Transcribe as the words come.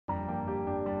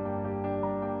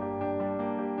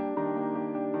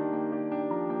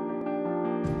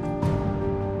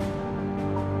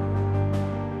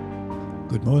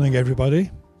Good morning, everybody,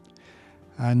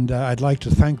 and I'd like to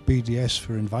thank BDS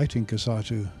for inviting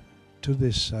COSATU to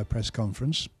this press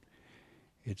conference.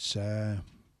 It's a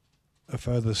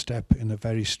further step in a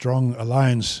very strong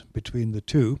alliance between the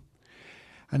two,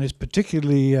 and it's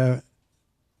particularly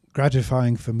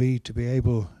gratifying for me to be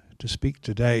able to speak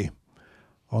today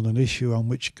on an issue on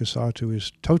which COSATU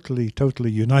is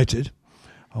totally united,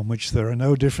 on which there are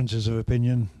no differences of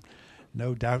opinion,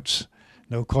 no doubts,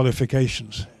 no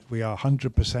qualifications. We are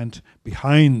 100%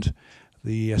 behind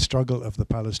the struggle of the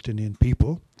Palestinian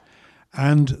people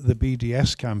and the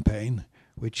BDS campaign,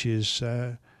 which is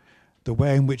the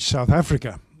way in which South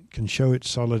Africa can show its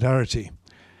solidarity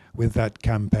with that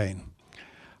campaign.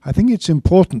 I think it's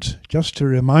important just to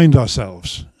remind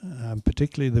ourselves,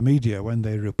 particularly the media when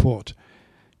they report,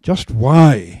 just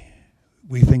why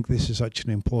we think this is such an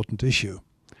important issue.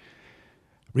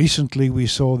 Recently we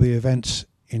saw the events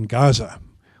in Gaza,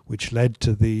 which led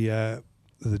to the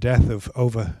death of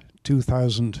over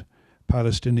 2,000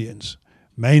 Palestinians,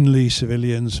 mainly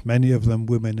civilians, many of them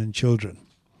women and children.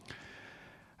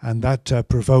 And that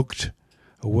provoked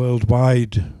a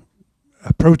worldwide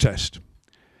protest.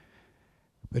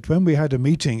 But when we had a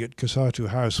meeting at COSATU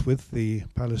House with the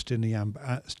Palestinian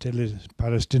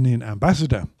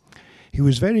ambassador, he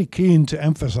was very keen to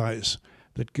emphasize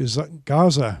that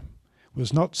Gaza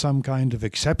was not some kind of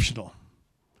exceptional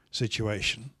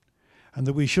situation, and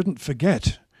that we shouldn't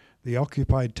forget the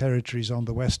occupied territories on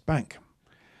the West Bank,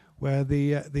 where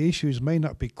the issues may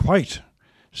not be quite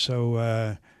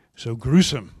so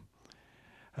gruesome,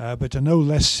 but are no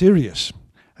less serious.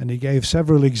 And he gave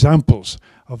several examples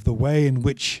of the way in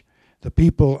which the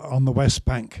people on the West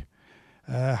Bank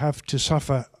have to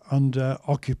suffer under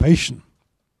occupation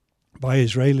by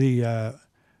Israeli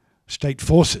state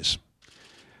forces,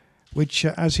 which,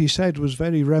 as he said, was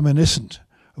very reminiscent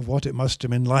of what it must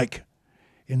have been like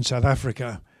in South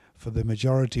Africa for the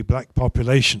majority black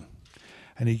population.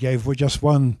 And he gave just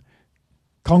one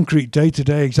concrete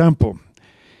day-to-day example.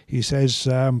 He says,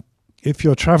 if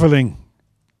you're traveling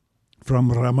from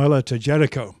Ramallah to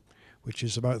Jericho, which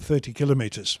is about 30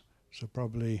 kilometers, so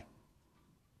probably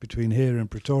between here and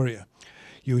Pretoria,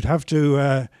 you would have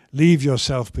to leave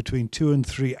yourself between 2 and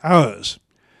 3 hours,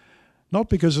 not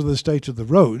because of the state of the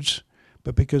roads,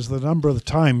 but because the number of the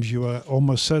times you are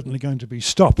almost certainly going to be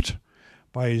stopped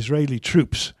by Israeli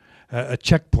troops at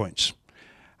checkpoints.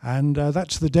 And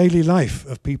that's the daily life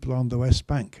of people on the West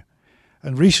Bank.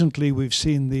 And recently we've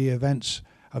seen the events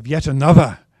of yet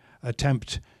another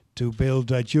attempt to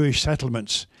build Jewish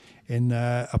settlements in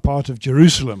a part of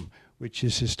Jerusalem, which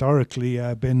has historically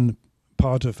been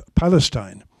part of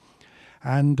Palestine.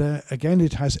 And again,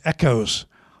 it has echoes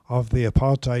of the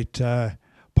apartheid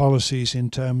policies in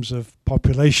terms of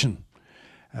population,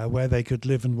 where they could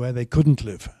live and where they couldn't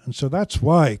live. And so that's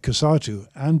why COSATU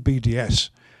and BDS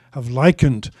have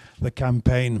likened the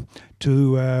campaign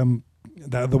to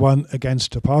the one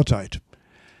against apartheid.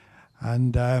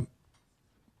 And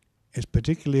it's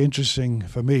particularly interesting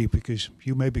for me because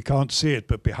you maybe can't see it,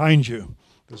 but behind you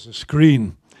there's a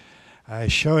screen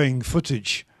showing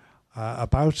footage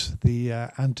about the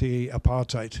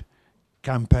anti-apartheid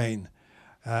campaign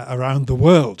around the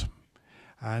world.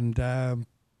 And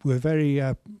we're very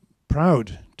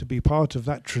proud to be part of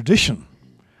that tradition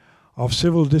of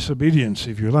civil disobedience,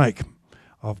 if you like,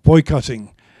 of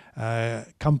boycotting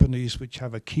companies which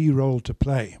have a key role to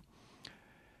play.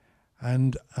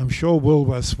 And I'm sure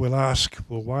Woolworths will ask,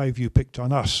 well, why have you picked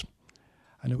on us?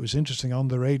 And it was interesting, on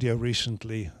the radio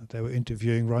recently, they were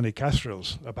interviewing Ronnie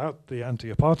Casserils about the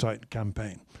anti-apartheid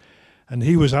campaign. And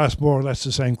he was asked more or less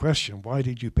the same question, why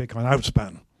did you pick on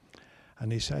Outspan?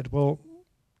 And he said, well,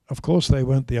 of course they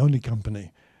weren't the only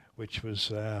company which was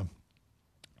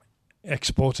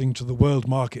exporting to the world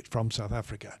market from South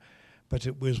Africa, but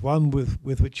it was one with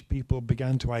which people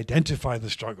began to identify the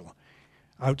struggle.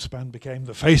 Outspan became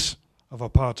the face of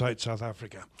apartheid South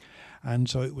Africa. And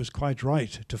so it was quite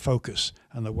right to focus.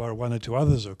 And there were one or two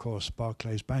others, of course,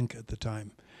 Barclays Bank at the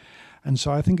time. And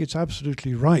so I think it's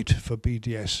absolutely right for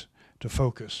BDS to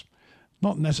focus,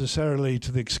 not necessarily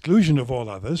to the exclusion of all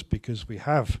others, because we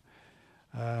have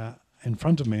in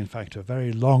front of me, in fact, a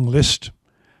very long list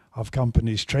of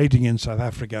companies trading in South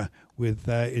Africa with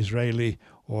Israeli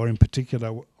or in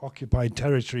particular occupied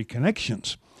territory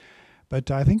connections. But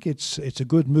I think it's a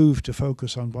good move to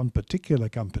focus on one particular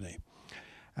company.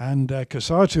 And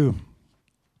COSATU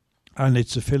and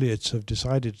its affiliates have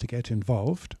decided to get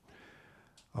involved.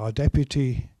 Our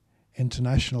Deputy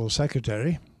International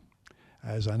Secretary,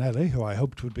 Zanelli, who I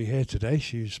hoped would be here today,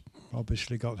 she's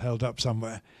obviously got held up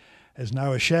somewhere, is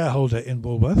now a shareholder in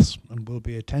Woolworths and will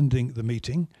be attending the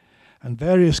meeting. And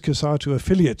various COSATU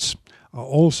affiliates are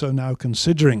also now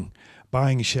considering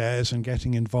buying shares and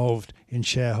getting involved in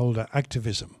shareholder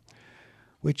activism,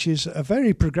 which is a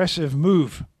very progressive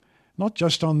move, not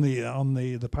just on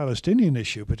the Palestinian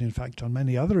issue, but in fact on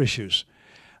many other issues.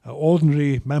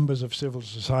 Ordinary members of civil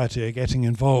society are getting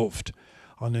involved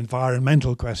on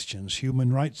environmental questions,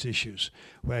 human rights issues,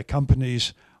 where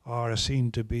companies are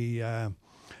seen to be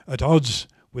at odds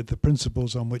with the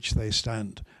principles on which they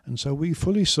stand. And so we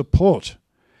fully support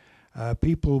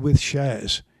people with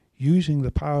shares using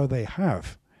the power they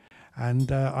have.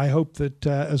 And I hope that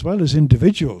as well as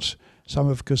individuals, some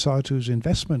of COSATU's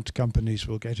investment companies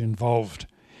will get involved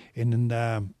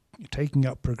in taking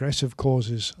up progressive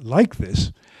causes like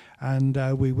this. And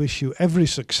we wish you every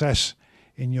success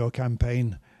in your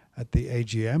campaign at the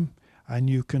AGM. And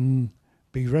you can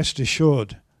be rest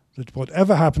assured that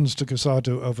whatever happens to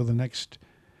COSATU over the next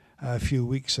few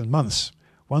weeks and months,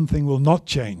 one thing will not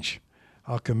change: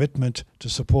 our commitment to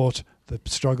support the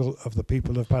struggle of the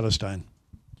people of Palestine.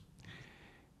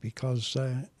 Because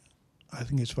I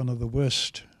think it's one of the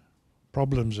worst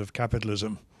problems of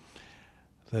capitalism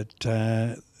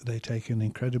that they take an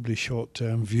incredibly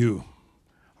short-term view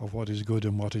of what is good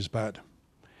and what is bad.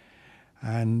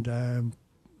 And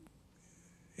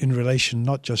in relation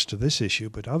not just to this issue,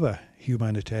 but other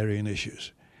humanitarian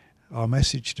issues, our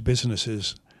message to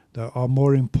businesses: there are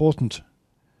more important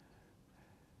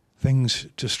things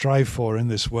to strive for in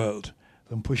this world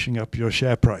than pushing up your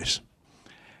share price.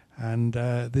 And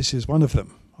this is one of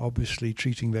them. Obviously,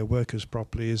 treating their workers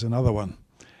properly is another one.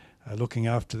 Looking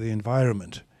after the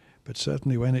environment. But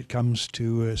certainly when it comes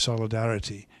to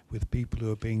solidarity with people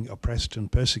who are being oppressed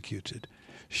and persecuted,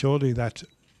 surely that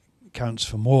counts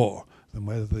for more than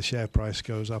whether the share price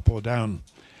goes up or down.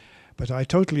 But I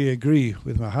totally agree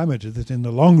with Mohammed that in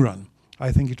the long run,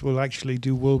 I think it will actually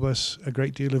do Woolworths a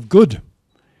great deal of good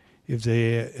if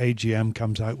the AGM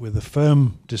comes out with a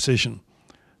firm decision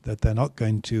that they're not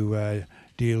going to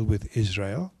deal with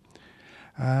Israel.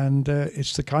 And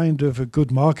it's the kind of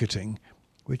good marketing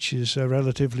which is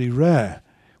relatively rare.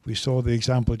 We saw the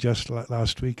example just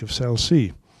last week of Cell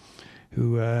C,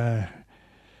 who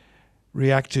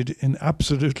reacted in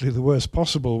absolutely the worst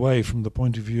possible way from the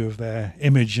point of view of their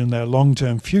image and their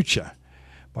long-term future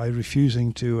by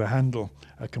refusing to handle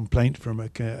a complaint from a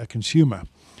consumer.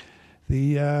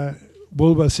 The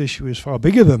Woolworths issue is far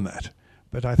bigger than that,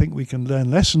 but I think we can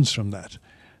learn lessons from that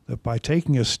by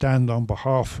taking a stand on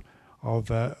behalf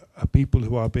of people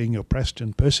who are being oppressed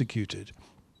and persecuted,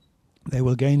 they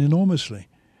will gain enormously.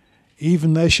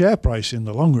 Even their share price in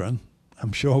the long run,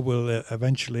 I'm sure, will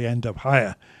eventually end up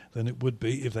higher than it would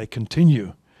be if they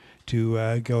continue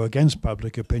to go against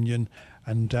public opinion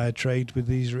and trade with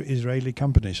these Israeli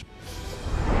companies.